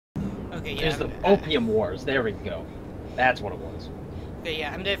Okay, yeah. There's the Opium Wars. There we go. That's what it was. Okay,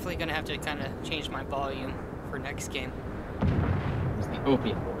 yeah, I'm definitely gonna have to kind of change my volume for next game. It's the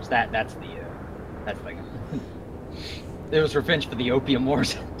Opium Wars. That's the It was revenge for the Opium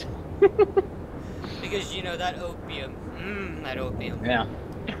Wars. Because you know that opium. That opium. Yeah.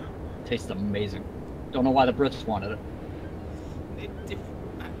 Tastes amazing. Don't know why the Brits wanted it. Wait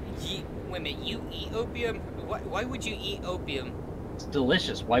a minute, you eat opium? Why would you eat opium? It's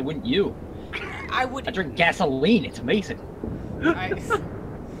delicious. Why wouldn't you? I would. I drink gasoline. It's amazing.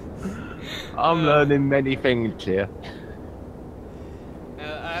 I'm learning many things here.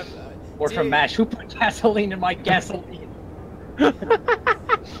 Or from MASH, who put gasoline in my gasoline?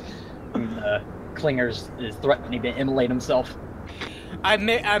 Klingers is threatening to immolate himself. I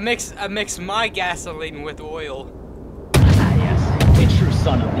mix my gasoline with oil. Ah, yes. A true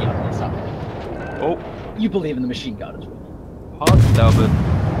son of the ugly son. Oh. You believe in the machine god as well. Hard stubborn.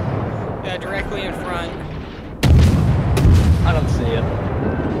 Yeah, directly in front. I don't see it.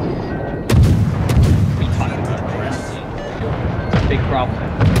 We talking about it's a big problem.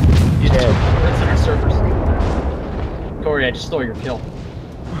 You just in our servers. Corey, I just stole your kill.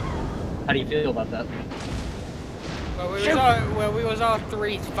 How do you feel about that? Well, we was all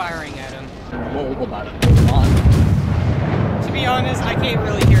three firing at him. What about it? Come on. To be honest, I can't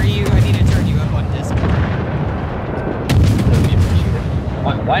really hear you. I need to turn you up on Discord.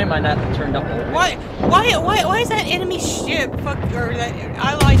 Why am I not turned up? Why is that enemy ship or that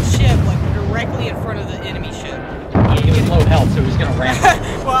allied ship like directly in front of the enemy ship? He was low health, so he's gonna ram.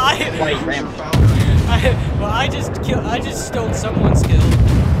 I just stole someone's kill.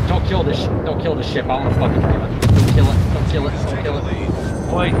 Don't kill this ship. I wanna fucking ram it. Don't kill it. Don't kill it. Don't kill it.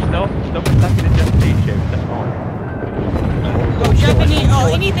 Wait, stop attacking the Japanese ship. That's fine. Oh, Japanese.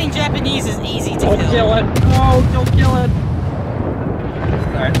 Oh, anything Japanese is easy to kill. Don't kill it. No, don't kill it.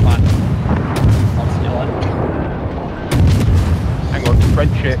 Alright, fine. I'll steal it. Hang on,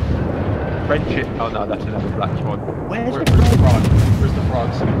 French ship. Oh no, that's another black swan. Where's the frog? Where's the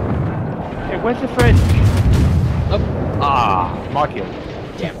frogs? Hey, where's the French? Oh. Ah, my kill.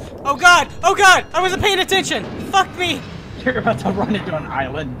 Damn it. Oh god! Oh god! I wasn't paying attention! Fuck me! You're about to run into an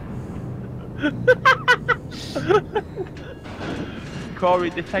island. Corey,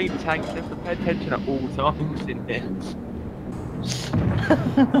 the same tank, you have to pay attention at all times in this.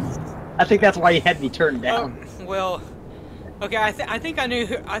 I think that's why you had me turned down. Oh, well, okay. I think I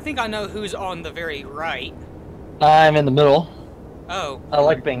know who's on the very right. I'm in the middle. Oh. I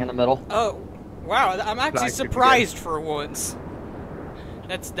like being in the middle. Oh, wow! I'm actually surprised for once.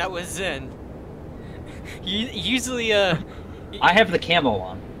 That was Zen. Usually, I have the camo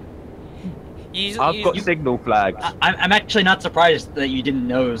on. I've got signal flags. I'm actually not surprised that you didn't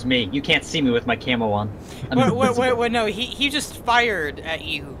know it was me. You can't see me with my camo on. Wait, no, he just fired at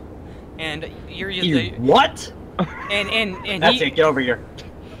you, and you're the what? And that's it. Get over here.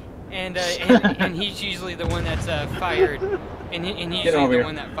 And he's usually the one that's fired, and he's usually the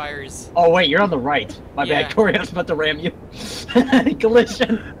one that fires. Oh wait, you're on the right. My bad, Corey. I was about to ram you.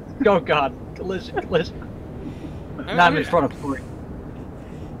 Collision. Oh god, collision. Now I'm in front of Corey.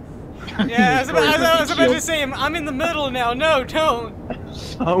 Yeah, I was about to say, I'm in the middle now. No, don't.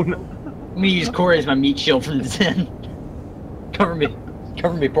 Oh no. Let me use Corey as my meat shield from the Zen. Cover me,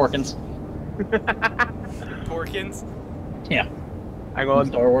 Porkins. Porkins? Yeah. Hang on.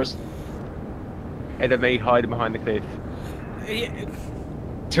 Star Wars. Enemy hiding behind the cliff. Yeah.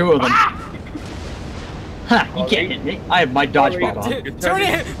 Two of them. Ah! Ha! You can't hit me. I have my dodgeball on.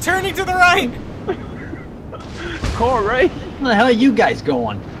 Turning to the right. Corey! Where the hell are you guys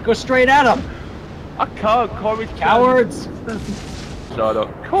going? Go straight at them! I can't, Corey's cowards! Shut up.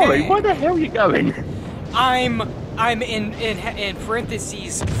 Corey, where the hell are you going? I'm in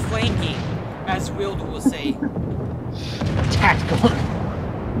parentheses flanking, as Wild will say. Tactical.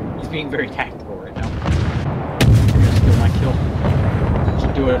 He's being very tactical right now. You're gonna steal my kill. Don't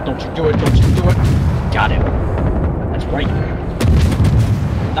you do it, don't you do it, don't you do it. Got him. That's right.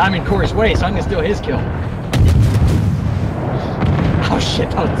 Now I'm in Corey's way, so I'm gonna steal his kill. Oh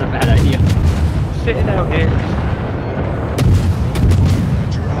shit, that was a bad idea. Sitting out here.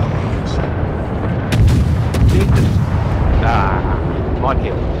 Jesus. Ah, my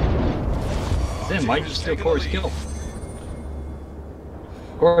kill. Then why'd you steal Corey's kill?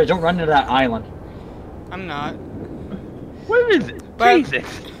 Corey, don't run into that island. I'm not. Where is it? Jesus.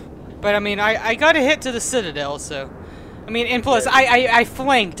 But I mean, I got a hit to the Citadel, so. I mean, and plus, I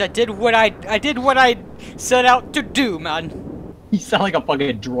flanked. I did what I set out to do, man. You sound like a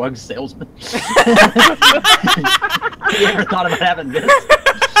fucking drug salesman. You ever thought about having this?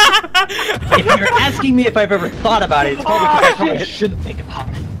 If you're asking me if I've ever thought about it, it's probably because I probably shouldn't think about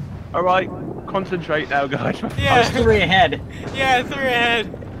it. Alright, concentrate now, guys. I was Yeah. 3 ahead. Yeah, 3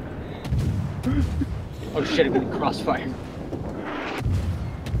 ahead. Oh shit, I'm getting crossfire.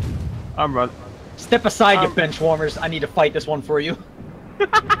 I'm run. Step aside, you bench warmers. I need to fight this one for you.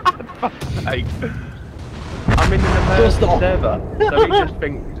 Fuck's sake. I'm in an emergency Stop. server,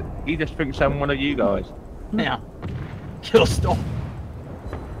 so he just thinks I'm one of you guys. Yeah. Kill stall.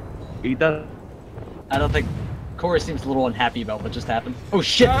 He does. I don't think Cory seems a little unhappy about what just happened. Oh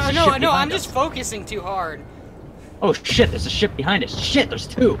shit! There's a No, ship no, I'm behind just us. focusing too hard. Oh shit! There's a ship behind us. Shit! There's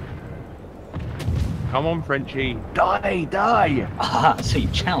 2. Come on, Frenchie. Die, die. Ah, so you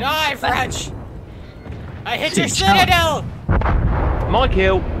challenge. Die, Back. French! I hit See, your challenge. citadel! My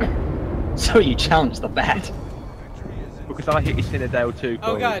kill. So you challenge the bat. Because I hit his Citadel too.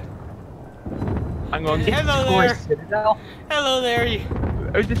 Oh Corey. god. Hang on. Hello Cory there. Citadel. Hello there.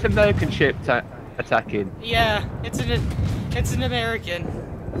 Who's this American ship attacking? Yeah, it's an American.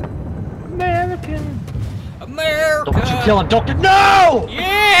 American. America! Don't you kill him, Doctor? No!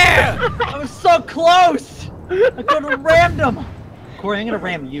 Yeah! I was so close! I could have rammed him! Cory, I'm gonna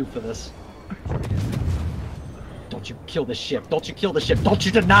ram you for this. Don't you kill the ship. Don't you kill the ship. Don't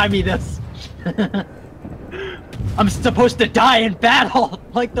you deny me this! I'm supposed to die in battle,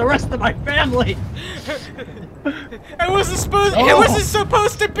 like the rest of my family! It wasn't supposed. Oh. It wasn't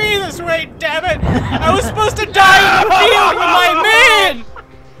supposed to be this way. Damn it! I was supposed to die in the field with my man,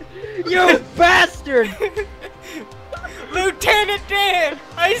 You bastard! Lieutenant Dan.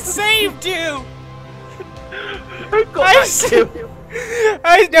 I saved you. Who got I that sa- kill?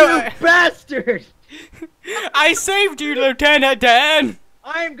 I know. You bastard! I saved you, Lieutenant Dan.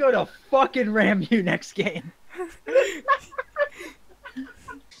 I'm gonna fucking ram you next game.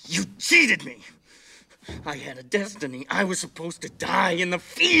 You cheated me! I had a destiny. I was supposed to die in the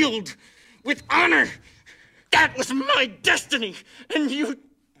field with honor. That was my destiny, and you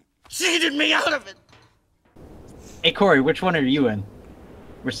cheated me out of it. Hey Cory, which one are you in?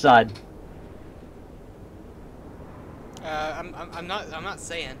 Which side? I'm not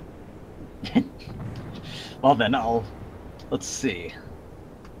saying. Well then, let's see.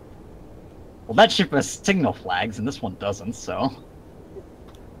 Well, that ship has signal flags, and this one doesn't, so...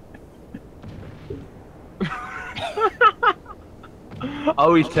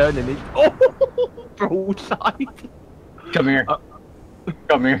 Oh, he's turning it. Oh, broadside. Come here.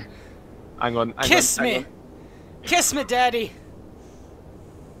 Come here. Hang on. Kiss me. Kiss me, Daddy.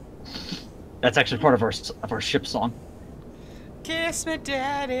 That's actually part of our ship song. Kiss me,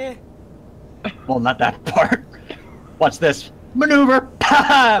 Daddy. Well, not that part. Watch this. Maneuver!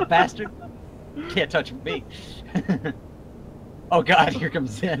 Ha bastard! Can't touch me. Oh god, here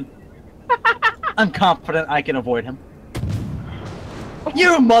comes Zen. I'm confident I can avoid him.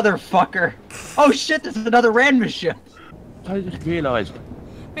 You motherfucker! Oh shit, this is another random ship! I just realised.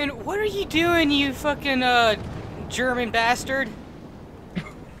 Man, what are you doing, you fucking German bastard?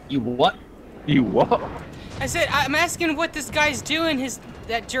 You what? You what? I said I'm asking what this guy's doing.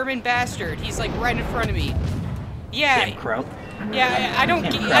 That German bastard. He's like right in front of me. Yeah. Damn crow. Yeah. I don't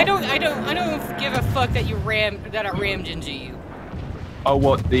Damn give a fuck that I rammed into you. Oh,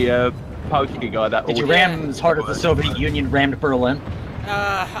 what the posky guy that? Did you always- ram as hard as the Soviet Union rammed Berlin?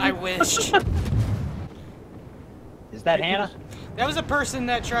 I wished. Is that Hannah? That was a person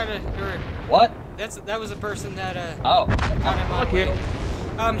that tried to. What? That was a person that Oh. got in my Okay.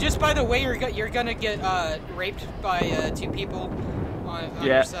 way. Just by the way, you're gonna get raped by 2 people on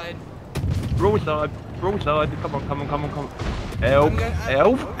Yeah. your side. Broadside. Come on. Help. I'm gonna-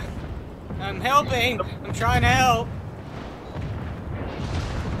 Help. I'm helping. I'm trying to help.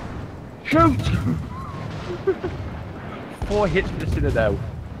 Shoot. 4 hits to the Citadel.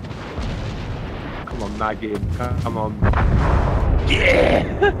 Come on, Maggie. Come on. Yeah.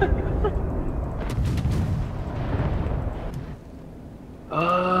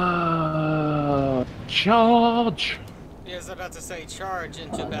 Charge. Yeah, I was about to say charge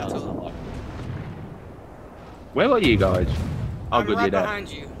into battle. Where are you guys? Oh, I'm good, right you're there. behind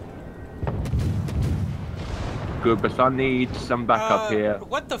you. Good, but I need some backup here.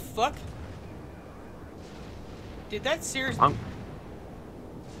 What the fuck? Did that seriously? I'm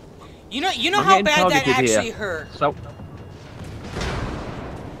You know I'm how getting bad that targeted here. actually hurt. So.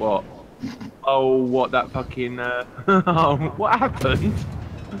 What? Oh, what that fucking. What happened?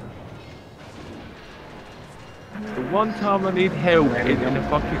 The one time I need help in the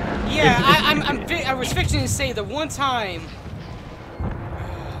fucking. Yeah, I was fixing to say the one time.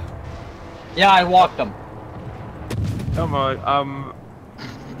 Yeah, I walked them. Come on,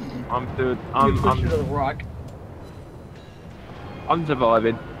 I'm doing. You pushed her to the rock. I'm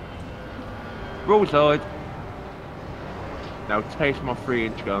surviving. Broadside. Now taste my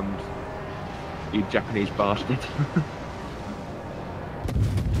 3-inch gums, you Japanese bastard.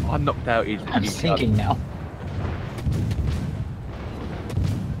 I knocked out his. I'm sinking now.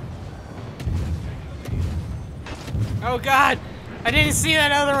 Oh god! I didn't see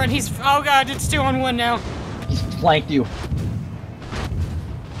that other one. He's. Oh god, it's 2-on-1 now. He's flanked you.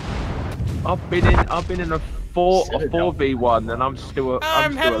 I've been in a 4v1 and I'm still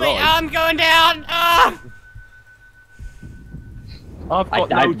heavily. alive. I'm going down. Ah! I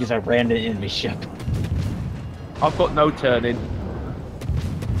died because I ran into enemy ship. I've got no turning.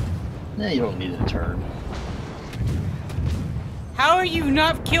 Nah, you don't need a turn. How are you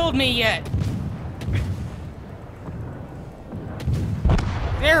not killed me yet?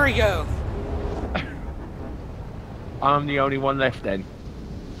 There we go. I'm the only one left then.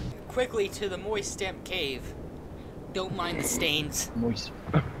 Quickly to the moist damp cave. Don't mind the stains. Moist.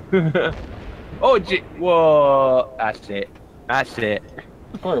 Oh, whoa! That's it. That's it.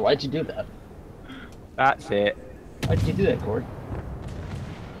 Corey, why'd you do that? That's it. Why'd you do that, Corey?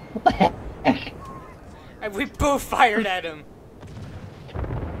 What the heck? We both fired at him.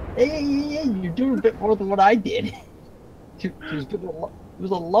 Hey, you're doing a bit more than what I did. It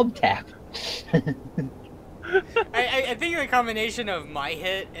was a love tap. I think the combination of my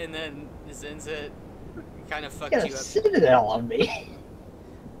hit and then Zen's hit kind of fucked you up. Citadel on me.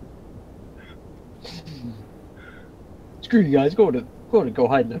 Screw you guys. Go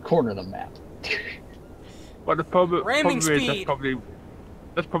hide in the corner of the map. Well, the problem is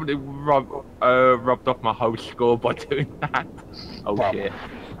that's probably rubbed off my whole score by doing that. Oh Probably. shit!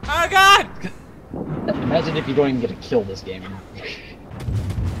 Oh god! Imagine if you don't even get a kill this game.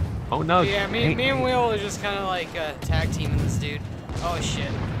 Oh no! Yeah, me and Will are just kind of like tag teaming this dude. Oh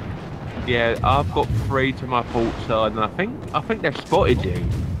shit! Yeah, I've got 3 to my port side, and I think they've spotted you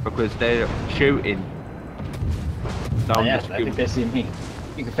because they're shooting. So Oh, yeah, I think they see me.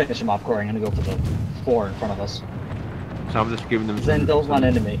 You can finish him off, Corey. I'm gonna go for the 4 in front of us. So I'm just giving them. Zen, those one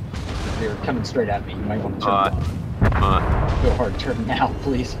enemy. They're coming straight at me. You might want to turn. Alright. Go hard turn now,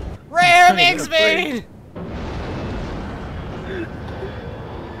 please. Ramming speed!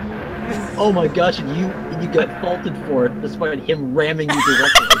 Oh my gosh, and you got faulted for it despite him ramming you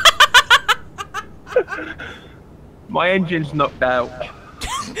directly. My engine's knocked out.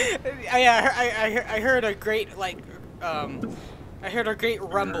 I heard a great I heard a great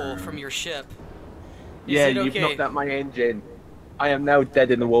rumble from your ship. Yeah, Is it you've okay? knocked out my engine. I am now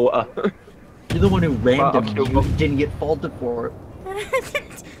dead in the water. You're the one who rammed Well, him. You didn't get faulted for it.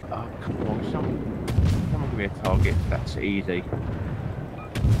 Oh, come on, someone give me a target. That's easy.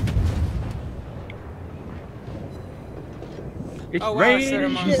 It's Oh, wow, I set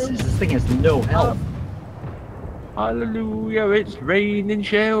him raining. on. Jesus, this thing has no health. Hallelujah, it's raining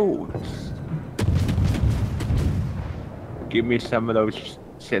shells. Give me some of those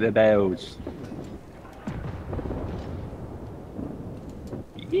citadels.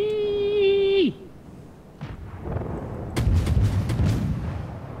 Yee!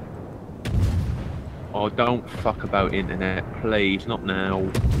 Oh, don't fuck about internet, please, not now.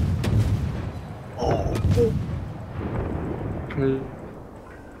 Oh. Please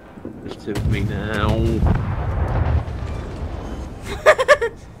to me now.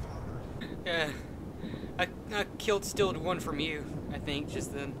 Yeah. I killed stilled one from you, I think,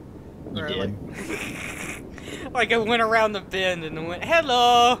 just then. You Or, did. Like I went around the bend and went,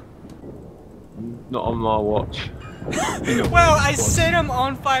 hello! Not on my watch. Well, I set him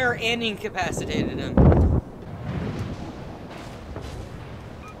on fire and incapacitated him.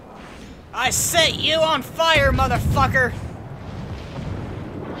 I set you on fire, motherfucker!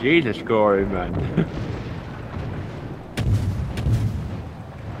 Jesus, Corey, man.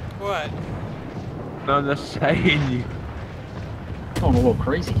 What? No, I'm just saying you. Going a little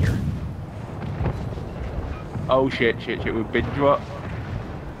crazy here. Oh shit, we've been dropped.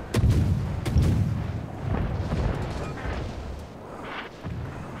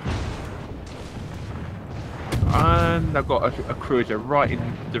 And I've got a cruiser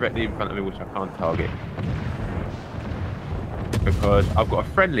directly in front of me, which I can't target. Because I've got a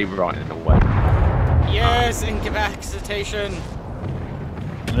friendly right in the way. Yes, incapacitation.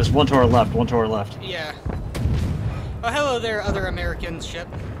 There's one to our left, one to our left. Yeah. Oh, hello there, other American ship.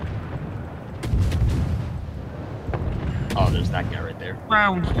 Oh, there's that guy right there.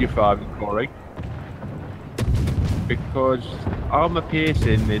 Round you 5, Corey. Because armor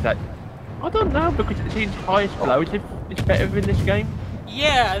piercing is that. I don't know, because it seems high explosive is better in this game.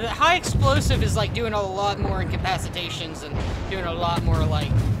 Yeah, the high explosive is like doing a lot more incapacitations and doing a lot more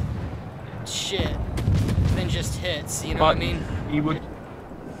like shit than just hits, you know what I mean? You would.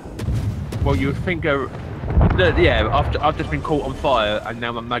 Well, you would think a Yeah, I've just been caught on fire, and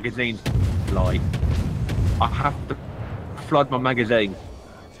now my magazine's light. I have to flood my magazine.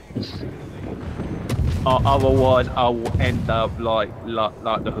 Otherwise, I will end up like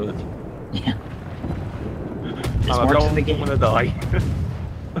the hood. Yeah. I don't want to die.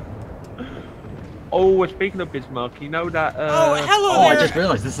 Oh, speaking of Bismarck, you know that. Oh, hello Oh, there. I just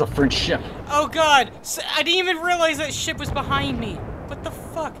realized this is a French ship. Oh God, I didn't even realize that ship was behind me. What the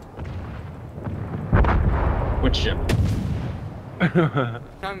fuck? Which ship?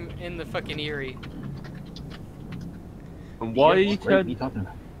 I'm in the fucking Erie. And why are you What are you turning? talking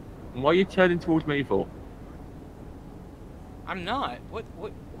about? Why are you turning towards me for? I'm not. What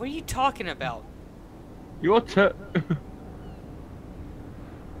are you talking about? You're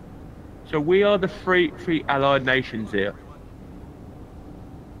So we are the three allied nations here.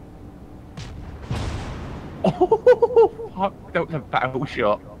 Oh, fuck, that was a battle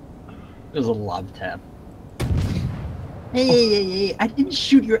shot. It was a lob tap. Hey, I didn't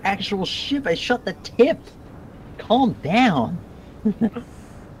shoot your actual ship. I shot the tip. Calm down.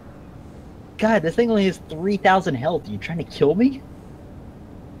 God, this thing only has 3,000 health. Are you trying to kill me?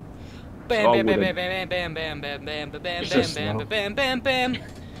 Bam, bam, bam, bam, bam, bam, bam, bam, bam, bam, bam, It's bam, so bam, bam, bam, bam.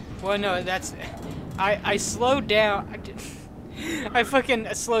 Well, no, that's. I slowed down. I fucking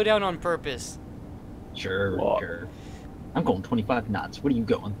slowed down on purpose. Sure, What? sure. I'm going 25 knots. What are you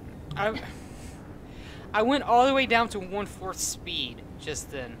going? I went all the way down to 1/4 speed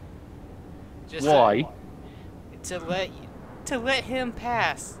just then. Just Why? To let him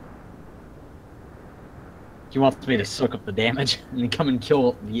pass. He wants me to soak up the damage and then come and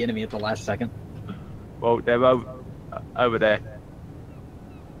kill the enemy at the last second. Well, they're over there.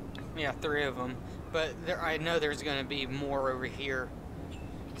 Yeah, 3 of them. But I know there's gonna be more over here.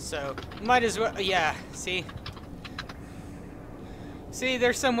 So might as well. Yeah. See,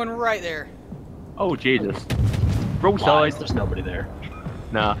 there's someone right there. Oh Jesus! Wrong Lies, side. there's nobody there.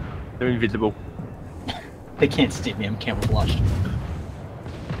 Nah, they're invisible. They can't see me. I'm camouflaged.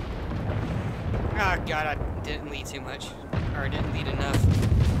 Ah, God, I didn't lead too much, or I didn't lead enough.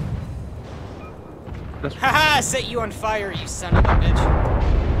 That's, Haha! Set you on fire, you son of a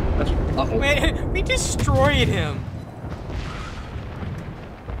bitch! that's, Uh-oh. Man, we destroyed him.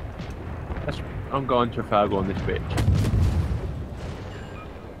 I'm going Trafalgar on this bitch.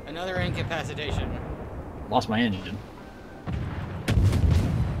 Another incapacitation. Lost my engine.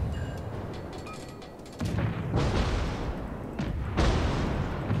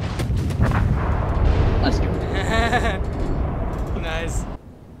 Let's go. Nice.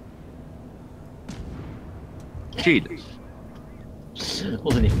 Jesus.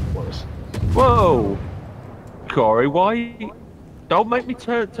 Wasn't even close. Whoa, Corey, why? Don't make me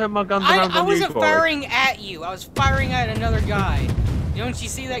turn my guns around I on you, wasn't Corey. firing at you. I was firing at another guy. Don't you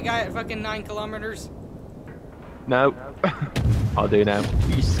see that guy at fucking 9 kilometers? No, I'll do now.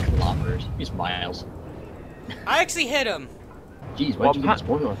 He's kilometers. He's miles. I actually hit him. Jeez, why'd you get a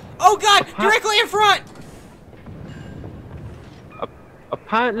spoiler? Oh God! Directly in front!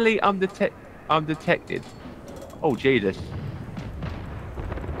 Apparently, I'm detected. Oh Jesus.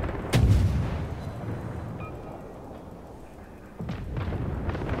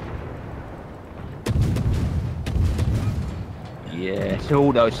 Yes,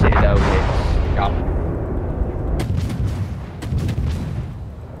 all those Citadel hits. Got him.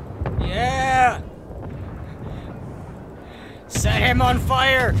 Yeah! Set him on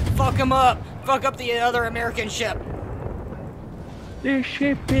fire! Fuck him up! Fuck up the other American ship! This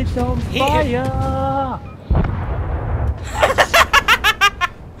ship is on He- fire!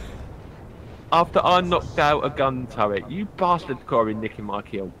 After I knocked out a gun turret, you bastard, Corey, nicking my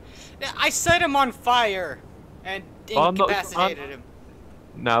kill. I set him on fire and I'm not- incapacitated him.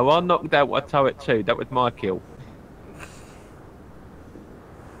 No, I knocked out a turret too. That was my kill.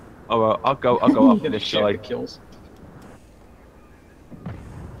 Alright, I'll go You're up gonna this share the side. kills.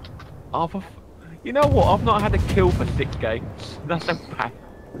 Oh, you know what? I've not had a kill for 6 games. That's so bad.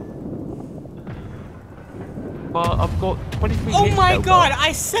 But I've got 23 Oh hits my so God! far.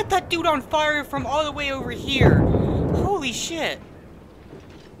 I set that dude on fire from all the way over here. Holy shit!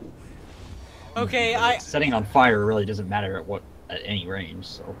 Okay, Setting on fire really doesn't matter at any range.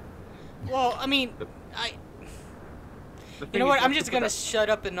 So well, I mean, The you thing know is, what? I'm that's just the- gonna shut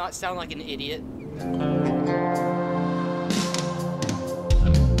up and not sound like an idiot.